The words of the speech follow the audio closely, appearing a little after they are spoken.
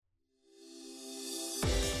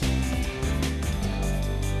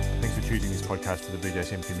choosing this podcast for the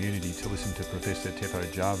BJSM community to listen to Professor Teppo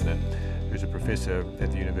Jarvenit, who's a professor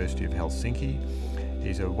at the University of Helsinki.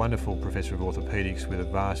 He's a wonderful professor of orthopaedics with a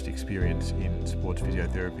vast experience in sports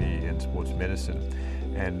physiotherapy and sports medicine.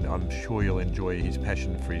 And I'm sure you'll enjoy his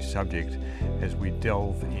passion for his subject as we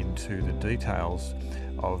delve into the details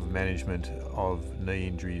of management of knee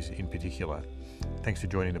injuries in particular. Thanks for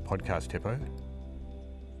joining the podcast, Teppo.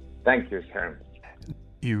 Thank you, Karen.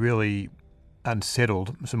 You really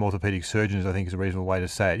unsettled some orthopaedic surgeons, I think is a reasonable way to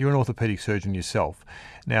say it. You're an orthopaedic surgeon yourself.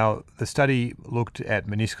 Now, the study looked at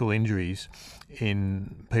meniscal injuries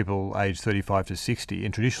in people aged 35 to 60,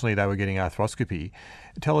 and traditionally they were getting arthroscopy.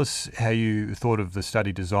 Tell us how you thought of the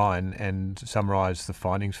study design and summarise the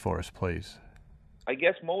findings for us, please. I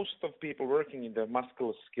guess most of people working in the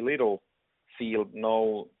musculoskeletal field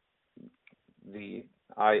know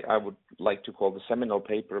I would like to call the seminal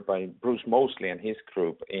paper by Bruce Moseley and his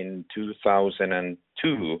group in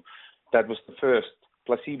 2002. That was the first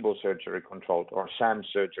placebo surgery controlled or sham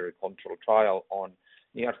surgery controlled trial on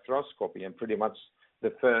knee arthroscopy, and pretty much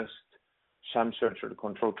the first sham surgery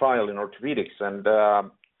controlled trial in orthopedics. And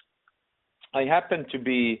I happened to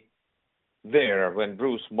be there when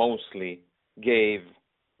Bruce Moseley gave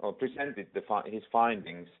or presented his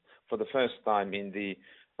findings for the first time in the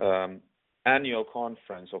annual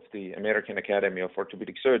conference of the American Academy of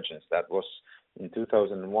Orthopedic Surgeons. That was in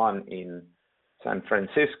 2001 in San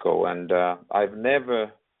Francisco, and I've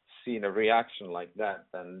never seen a reaction like that.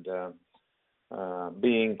 And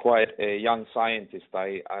being quite a young scientist,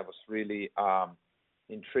 I was really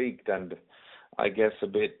intrigued and I guess a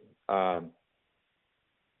bit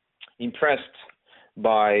impressed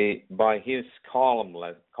by his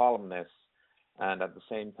calmness, and at the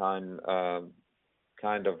same time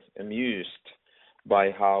kind of amused by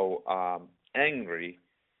how angry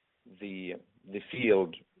the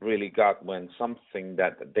field really got when something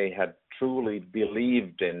that they had truly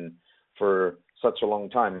believed in for such a long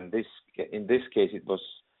time. In this case, it was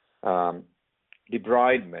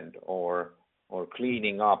debridement or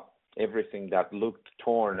cleaning up everything that looked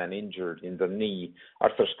torn and injured in the knee.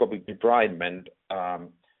 Arthroscopic debridement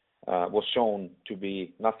was shown to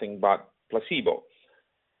be nothing but placebo.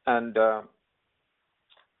 And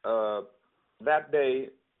that day,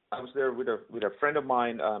 I was there with a friend of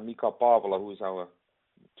mine, Mika Paavola, who is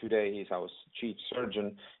he's our chief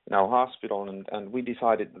surgeon in our hospital, and we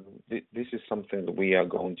decided that this is something that we are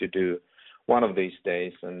going to do one of these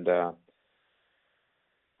days, and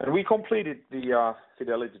we completed the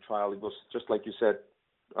Fidelity trial. It was just like you said,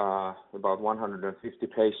 about 150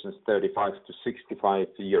 patients, 35 to 65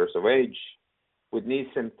 years of age, with knee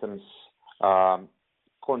symptoms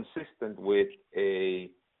consistent with a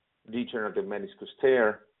degenerative meniscus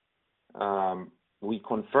tear. We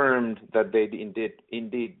confirmed that they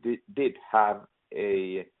indeed did have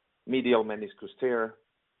a medial meniscus tear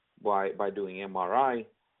by doing MRI,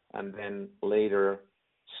 and then later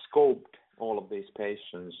scoped all of these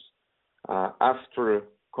patients. After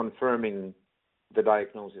confirming the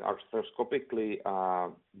diagnosis arthroscopically,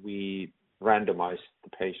 we randomized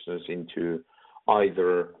the patients into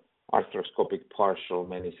either arthroscopic partial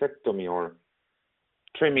meniscectomy or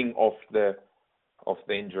trimming of the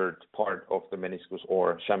injured part of the meniscus,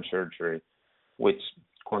 or sham surgery, which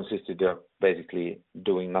consisted of basically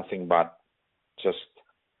doing nothing but just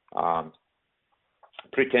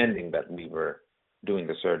pretending that we were doing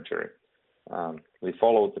the surgery. We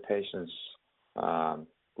followed the patients.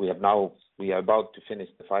 We are about to finish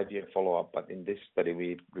the 5-year follow-up, but in this study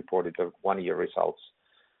we reported the 1-year results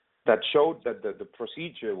that showed that the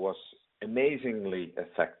procedure was amazingly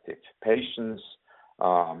effective. Patients,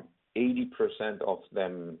 80% of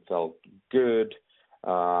them felt good.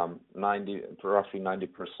 Roughly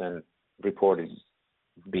 90% reported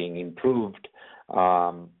being improved.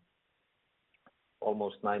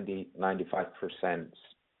 Almost 95%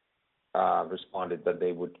 responded that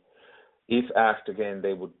they would, if asked again,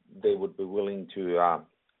 they would be willing to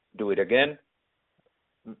do it again.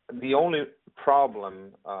 The only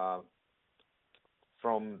problem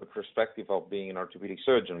from the perspective of being an orthopedic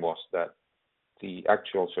surgeon was that the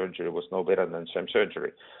actual surgery was no better than sham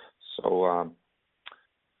surgery. So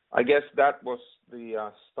I guess that was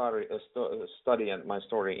the study and my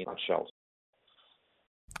story in a nutshell.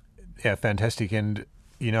 Yeah, fantastic. And,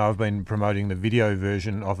 I've been promoting the video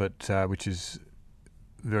version of it, which is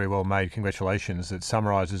very well made. Congratulations. It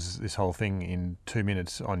summarises this whole thing in 2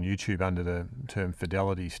 minutes on YouTube under the term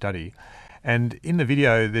Fidelity Study. And in the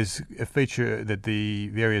video, there's a feature that the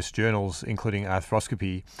various journals, including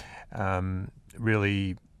Arthroscopy,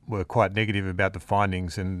 really were quite negative about the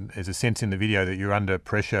findings, and there's a sense in the video that you're under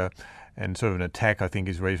pressure and sort of an attack, I think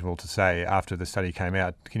is reasonable to say, after the study came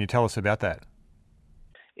out. Can you tell us about that?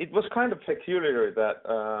 It was kind of peculiar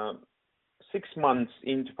that 6 months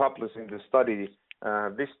into publishing the study,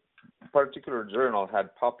 this particular journal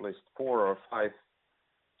had published 4 or 5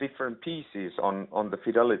 different pieces on the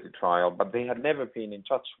Fidelity trial, but they had never been in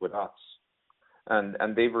touch with us,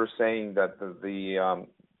 and they were saying that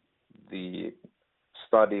the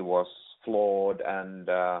study was flawed, and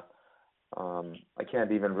I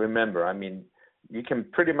can't even remember. I mean, you can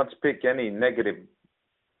pretty much pick any negative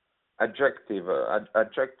adjective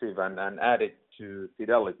and add it to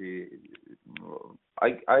Fidelity.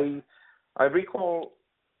 I recall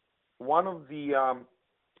one of the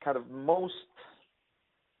kind of most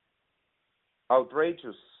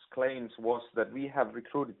outrageous claims was that we have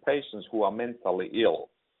recruited patients who are mentally ill,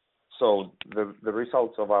 so the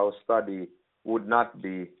results of our study would not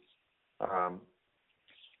be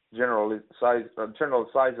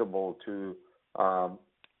generalizable to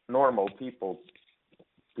normal people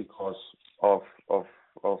because of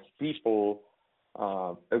people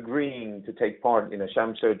agreeing to take part in a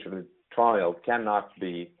sham surgery trial cannot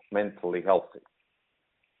be mentally healthy.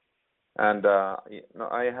 And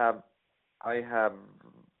I have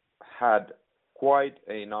had quite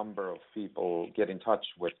a number of people get in touch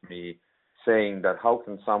with me saying that how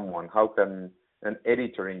can an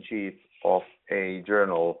editor-in-chief of a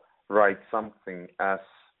journal write something as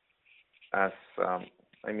I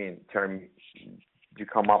mean, Terry, you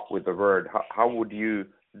come up with the word. How would you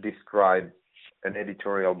describe an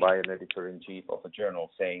editorial by an editor-in-chief of a journal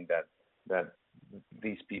saying that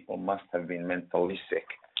these people must have been mentally sick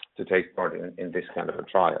to take part in this kind of a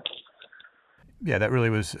trial? Yeah, that really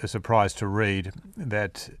was a surprise to read,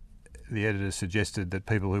 that the editor suggested that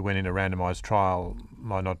people who went in a randomised trial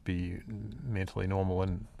might not be mentally normal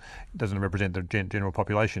and doesn't represent the general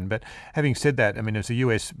population. But having said that, I mean, it's a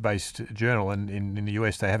US-based journal, and in the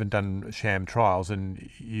US they haven't done sham trials, and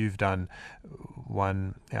you've done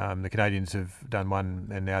one, the Canadians have done one,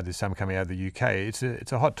 and now there's some coming out of the UK.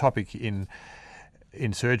 It's a hot topic in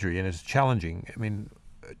surgery, and it's challenging. I mean,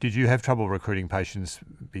 did you have trouble recruiting patients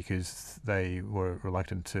because they were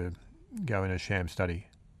reluctant to go in a sham study?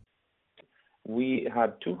 We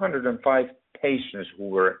had 205 patients who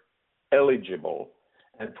were eligible,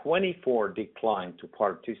 and 24 declined to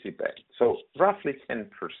participate, so roughly 10%.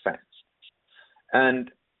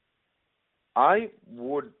 And I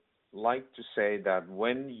would like to say that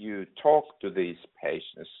when you talk to these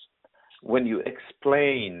patients, when you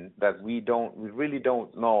explain that we really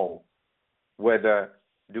don't know whether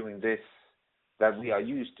doing this that we are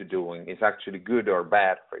used to doing is actually good or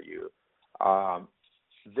bad for you,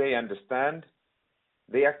 they understand.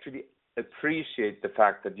 They actually appreciate the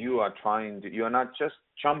fact that you are not just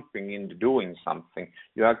jumping into doing something,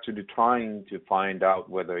 you're actually trying to find out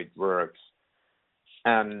whether it works.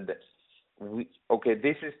 And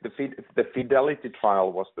this is the Fidelity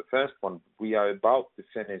trial was the first one. We are about to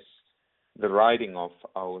finish the writing of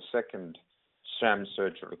our second sham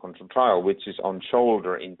surgery control trial, which is on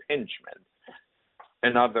shoulder impingement,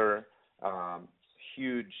 another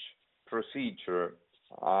huge procedure.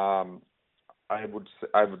 I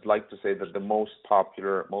would like to say that the most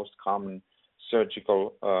popular, most common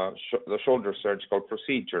surgical, the shoulder surgical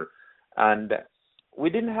procedure, and we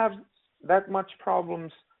didn't have that much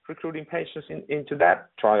problems recruiting patients into that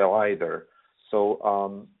trial either.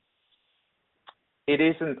 So it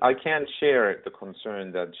isn't. I can't share the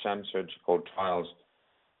concern that sham surgical trials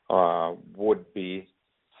would be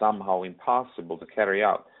somehow impossible to carry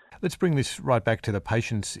out. Let's bring this right back to the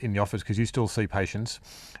patients in the office, because you still see patients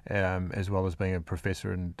as well as being a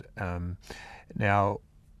professor. And now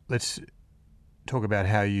let's talk about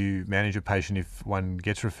how you manage a patient if one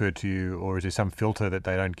gets referred to you, or is there some filter that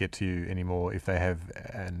they don't get to you anymore if they have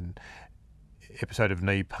an episode of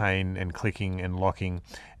knee pain and clicking and locking,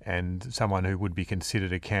 and someone who would be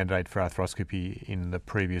considered a candidate for arthroscopy in the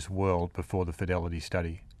previous world before the Fidelity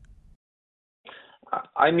study?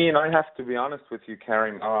 I mean, I have to be honest with you,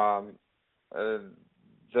 Karim. The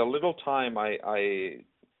little time I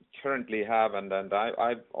currently have, and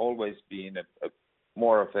I've always been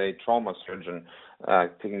more of a trauma surgeon,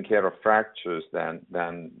 taking care of fractures than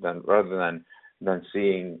rather than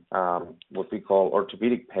seeing what we call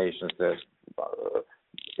orthopedic patients, the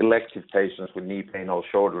elective patients with knee pain or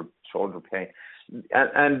shoulder pain,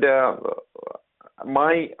 and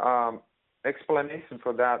my explanation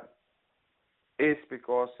for that is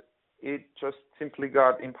because it just simply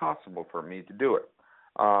got impossible for me to do it.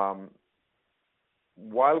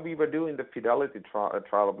 While we were doing the Fidelity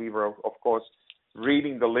trial, we were, of course,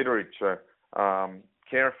 reading the literature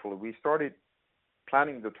carefully. We started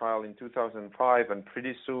planning the trial in 2005, and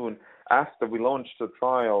pretty soon after we launched the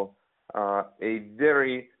trial, a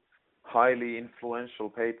very highly influential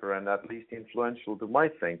paper, and at least influential to my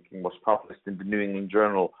thinking, was published in the New England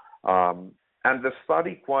Journal. And the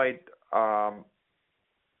study quite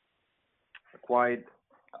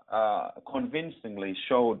convincingly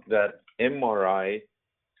showed that MRI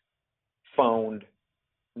found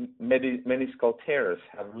meniscal tears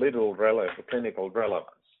have little clinical relevance.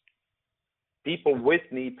 People with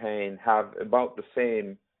knee pain have about the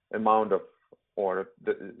same amount of, or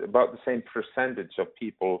about the same percentage of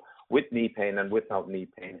people with knee pain and without knee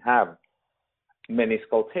pain have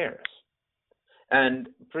meniscal tears. And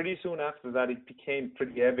pretty soon after that, it became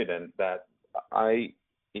pretty evident that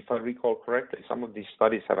if I recall correctly, some of these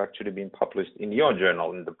studies have actually been published in your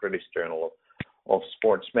journal, in the British Journal of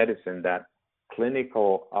Sports Medicine, that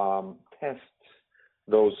clinical tests,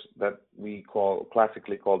 those that we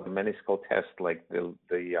classically call the meniscal test, like the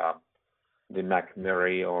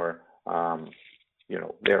McMurray, or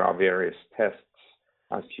there are various tests,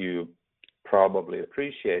 as you probably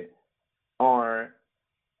appreciate, are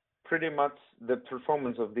pretty much, the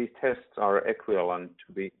performance of these tests are equivalent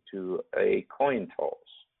to a coin toss.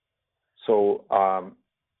 So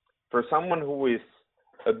for someone who is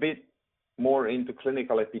a bit more into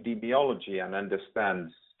clinical epidemiology and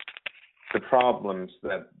understands the problems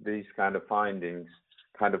that these kind of findings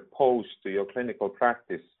kind of pose to your clinical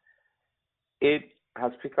practice, it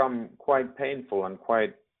has become quite painful and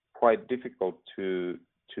quite difficult to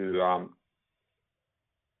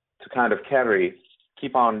kind of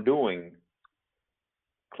keep on doing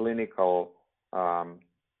clinical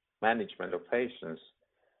management of patients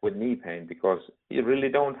with knee pain, because you really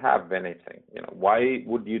don't have anything. Why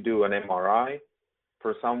would you do an MRI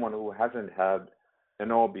for someone who hasn't had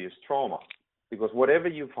an obvious trauma? Because whatever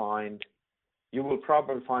you find, you will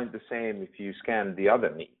probably find the same if you scan the other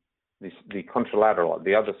knee, the contralateral,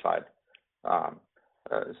 the other side.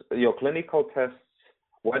 Your clinical tests,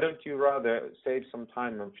 why don't you rather save some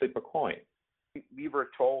time and flip a coin? We were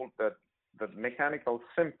told that mechanical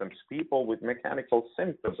symptoms, people with mechanical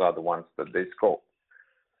symptoms are the ones that they scope.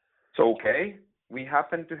 So, okay, we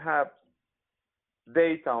happen to have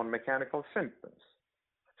data on mechanical symptoms.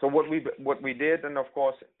 So what we did, and of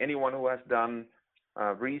course anyone who has done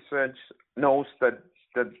research knows that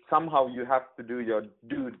somehow you have to do your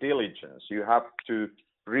due diligence. You have to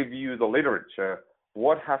review the literature,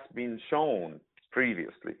 what has been shown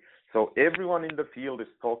previously. So everyone in the field is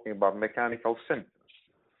talking about mechanical symptoms.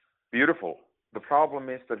 Beautiful. The problem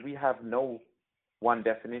is that we have no one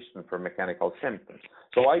definition for mechanical symptoms.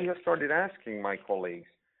 So I have started asking my colleagues,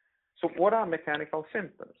 so what are mechanical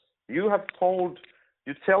symptoms? You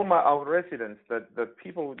tell our residents that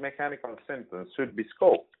people with mechanical symptoms should be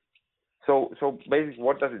scoped. So basically,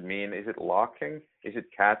 what does it mean? Is it locking? Is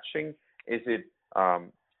it catching? Is it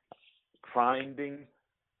grinding?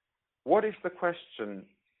 What is the question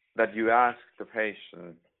that you ask the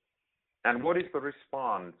patient, and what is the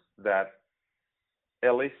response that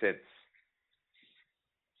elicits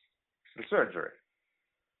the surgery?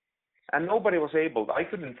 And nobody was able. I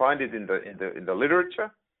couldn't find it in the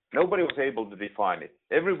literature. Nobody was able to define it.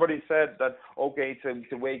 Everybody said that, okay,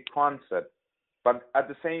 it's a vague concept, but at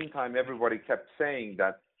the same time, everybody kept saying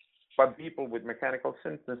that, but people with mechanical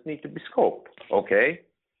symptoms need to be scoped. Okay,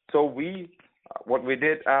 so what we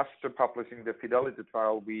did after publishing the Fidelity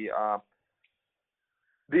trial, we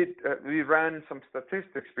ran some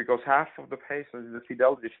statistics, because half of the patients in the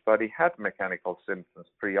Fidelity study had mechanical symptoms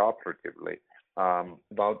preoperatively.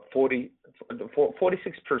 About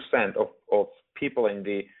 46% of people in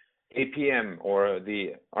the APM, or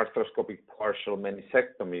the arthroscopic partial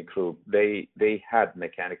meniscectomy group, they had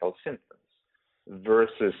mechanical symptoms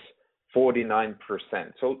versus 49%.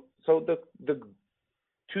 So the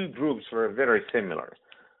two groups were very similar.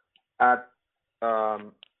 At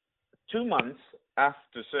 2 months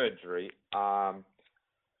after surgery,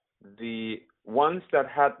 the ones that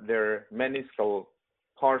had their meniscal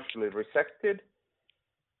partially resected,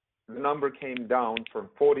 the number came down from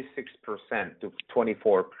 46% to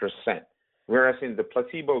 24%, whereas in the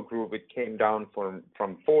placebo group, it came down from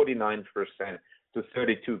 49% to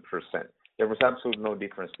 32%. There was absolutely no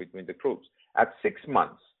difference between the groups. At 6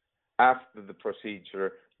 months after the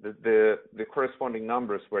procedure, the corresponding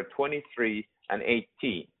numbers were 23 and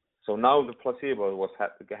 18. So now the placebo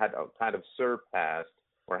had kind of surpassed,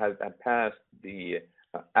 or had passed the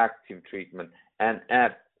active treatment, and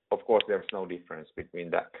of course, there's no difference between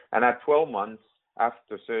that. And at 12 months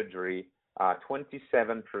after surgery,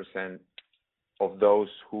 27% of those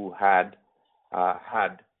who had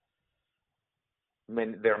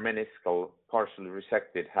their meniscal partially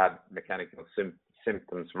resected had mechanical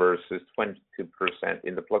symptoms versus 22%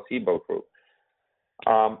 in the placebo group.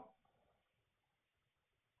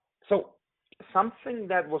 So something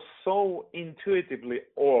that was so intuitively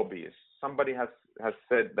obvious, somebody has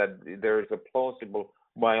said that there is a plausible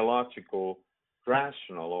biological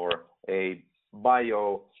rationale or a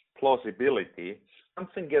bioplausibility,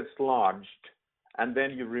 something gets lodged and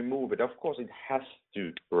then you remove it. Of course, it has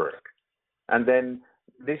to work. And then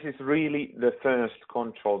this is really the first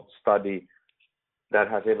controlled study that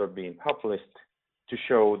has ever been published to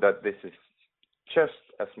show that this is just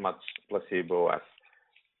as much placebo as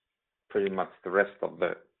pretty much the rest of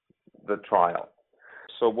the trial.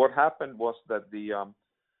 So what happened was that the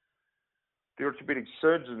orthopedic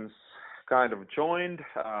surgeons kind of joined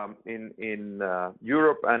in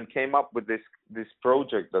Europe and came up with this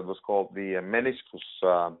project that was called the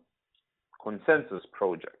Meniscus Consensus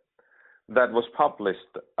Project, that was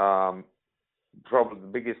published probably the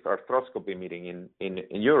biggest arthroscopy meeting in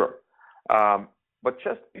Europe. But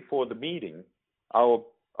just before the meeting, our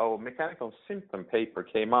mechanical symptom paper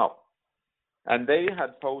came out, and they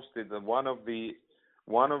had posted that one of the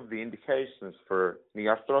indications for knee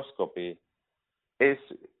arthroscopy is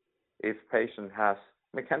if patient has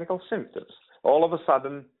mechanical symptoms. All of a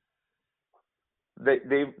sudden,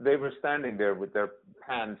 they were standing there with their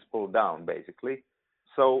pants pulled down, basically.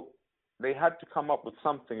 So they had to come up with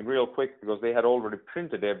something real quick because they had already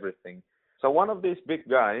printed everything. So one of these big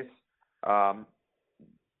guys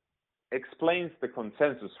explains the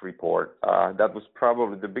consensus report. That was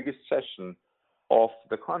probably the biggest session of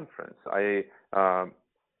the conference.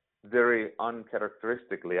 Very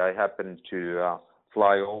uncharacteristically, I happened to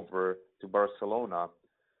fly over to Barcelona,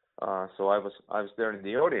 so I was there in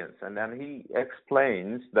the audience, and then he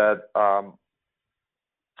explains that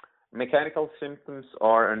mechanical symptoms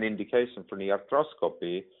are an indication for knee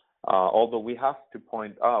arthroscopy, although we have to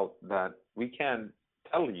point out that we can't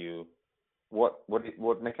tell you what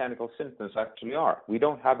mechanical symptoms actually are. We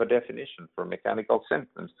don't have a definition for mechanical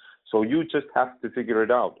symptoms, so you just have to figure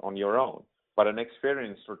it out on your own. But an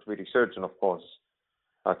experienced orthopedic surgeon, of course,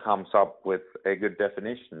 comes up with a good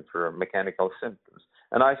definition for mechanical symptoms.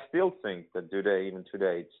 And I still think that even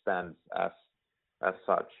today, it stands as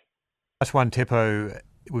such. Last one, Teppo.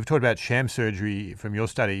 We've talked about sham surgery from your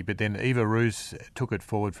study, but then Eva Roos took it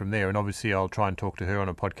forward from there. And obviously, I'll try and talk to her on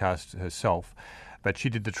a podcast herself. But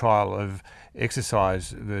she did the trial of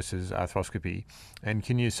exercise versus arthroscopy. And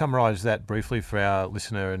can you summarise that briefly for our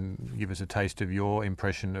listener and give us a taste of your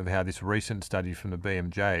impression of how this recent study from the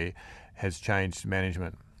BMJ has changed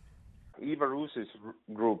management? Eva Roos's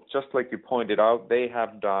group, just like you pointed out, they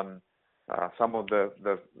have done some of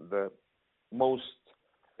the most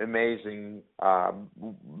amazing,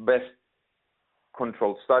 best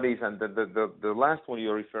controlled studies. And the last one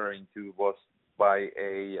you're referring to was by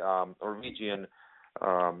a Norwegian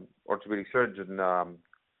orthopedic surgeon,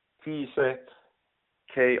 Kise,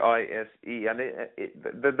 Kise.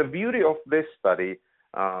 And the beauty of this study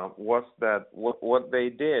was that what they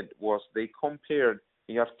did was they compared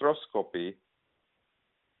the arthroscopy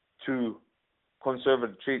to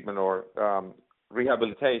conservative treatment or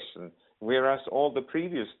rehabilitation, whereas all the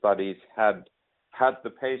previous studies had the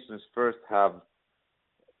patients first have,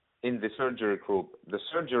 in the surgery group, the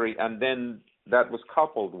surgery, and then that was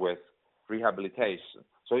coupled with rehabilitation.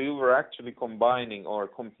 So you were actually combining or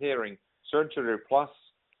comparing surgery plus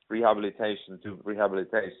rehabilitation to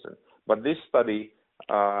rehabilitation. But this study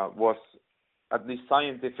was, at least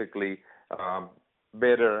scientifically,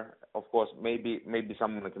 better. Of course, maybe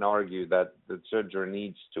someone can argue that the surgery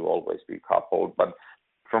needs to always be coupled, but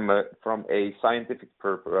from a scientific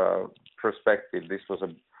perspective, this was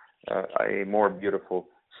a more beautiful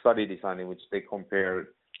study design in which they compared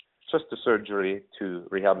just the surgery to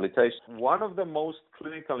rehabilitation. One of the most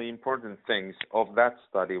clinically important things of that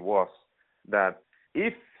study was that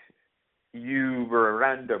if you were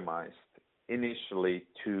randomized initially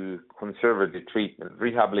to conservative treatment,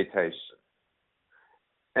 rehabilitation,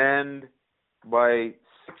 and by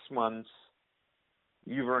 6 months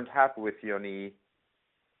you weren't happy with your knee,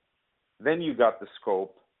 then you got the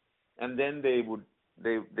scope, and then they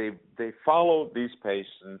followed these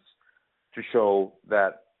patients to show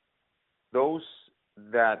that those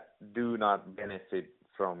that do not benefit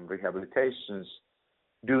from rehabilitations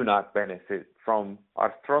do not benefit from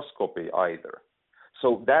arthroscopy either.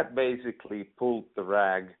 So that basically pulled the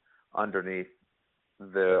rag underneath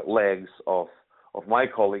the legs of my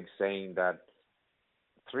colleagues, saying that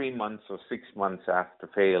 3 months or 6 months after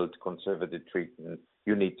failed conservative treatment,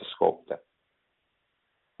 you need to scope them.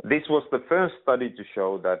 This was the first study to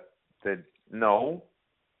show that no,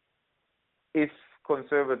 if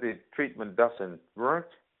conservative treatment doesn't work,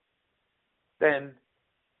 then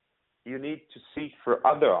you need to seek for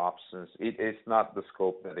other options. It is not the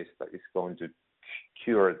scope that is going to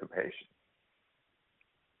cure the patient.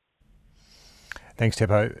 Thanks,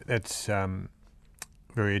 Teppo. That's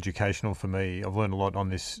very educational for me. I've learned a lot on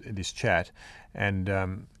this chat.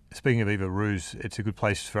 And speaking of Eva Roos, it's a good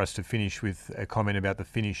place for us to finish with a comment about the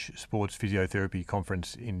Finnish Sports Physiotherapy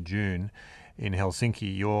Conference in June in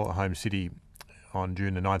Helsinki, your home city, on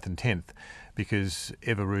June the 9th and 10th, because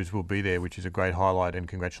Eva Roos will be there, which is a great highlight, and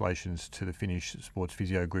congratulations to the Finnish Sports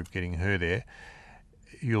Physio Group getting her there.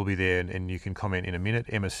 You'll be there, and you can comment in a minute.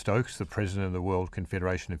 Emma Stokes, the president of the World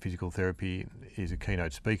Confederation of Physical Therapy, is a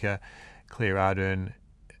keynote speaker. Claire Ardern,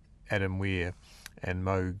 Adam Weir, and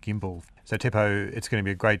Mo Gimbel. So Teppo, it's going to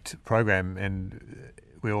be a great program, and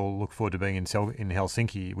we all look forward to being in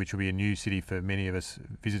Helsinki, which will be a new city for many of us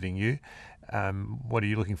visiting you. What are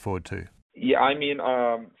you looking forward to? Yeah, I mean,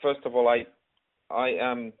 first of all, I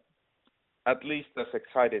am at least as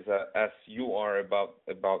excited as you are about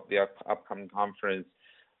the upcoming conference.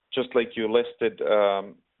 Just like you listed,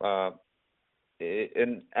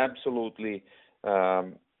 an absolutely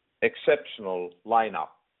exceptional lineup.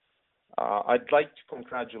 I'd like to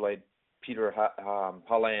congratulate Peter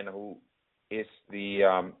Hallén, who is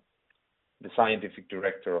the scientific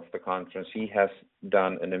director of the conference. He has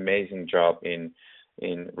done an amazing job in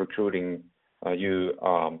recruiting you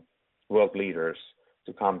world leaders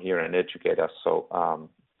to come here and educate us. So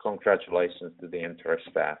congratulations to the entire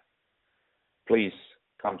staff. Please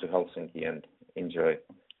come to Helsinki and enjoy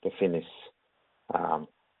the Finnish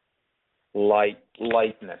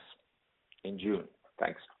lightness in June.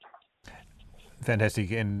 Thanks.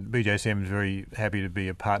 Fantastic. And BJSM is very happy to be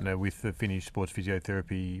a partner with the Finnish Sports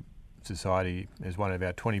Physiotherapy Society as one of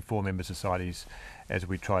our 24 member societies as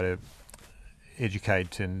we try to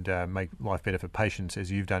educate and make life better for patients,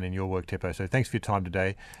 as you've done in your work, Teppo. So thanks for your time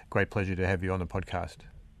today. Great pleasure to have you on the podcast.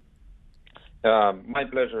 My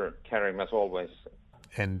pleasure, Karim, as always.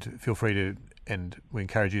 And feel free to, and we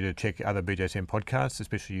encourage you to check other BJSM podcasts,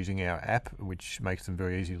 especially using our app, which makes them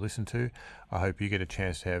very easy to listen to. I hope you get a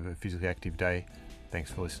chance to have a physically active day.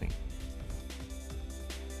 Thanks for listening.